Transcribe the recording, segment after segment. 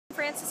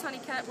Francis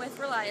Honeycutt with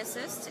Relay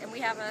Assist, and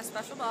we have a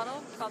special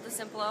bottle called the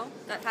Simplo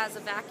that has a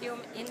vacuum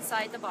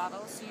inside the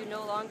bottle, so you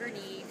no longer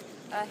need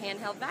a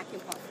handheld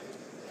vacuum pump.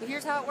 So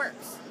here's how it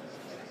works.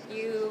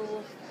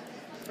 You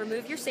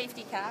remove your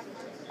safety cap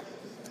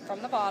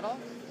from the bottle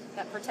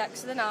that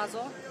protects the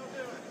nozzle.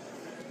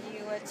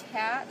 You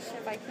attach,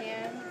 if I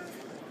can,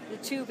 the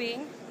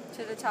tubing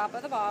to the top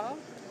of the bottle.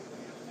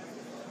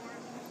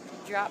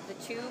 You drop the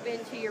tube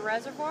into your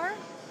reservoir,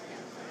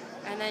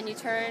 and then you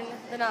turn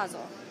the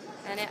nozzle,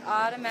 and it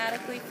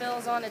automatically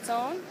fills on its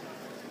own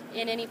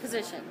in any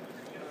position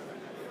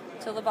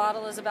till the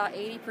bottle is about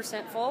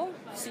 80% full.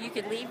 So you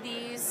could leave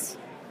these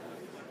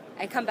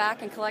and come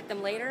back and collect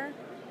them later.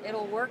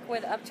 It'll work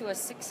with up to a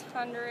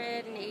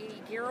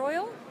 680 gear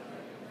oil.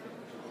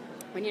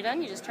 When you're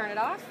done, you just turn it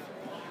off.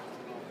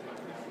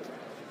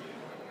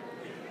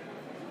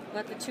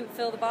 Let the tube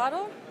fill the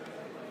bottle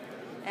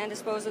and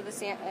dispose of the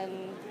sand,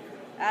 and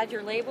add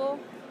your label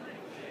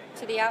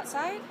to the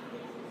outside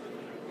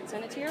and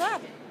send it to your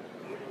lab.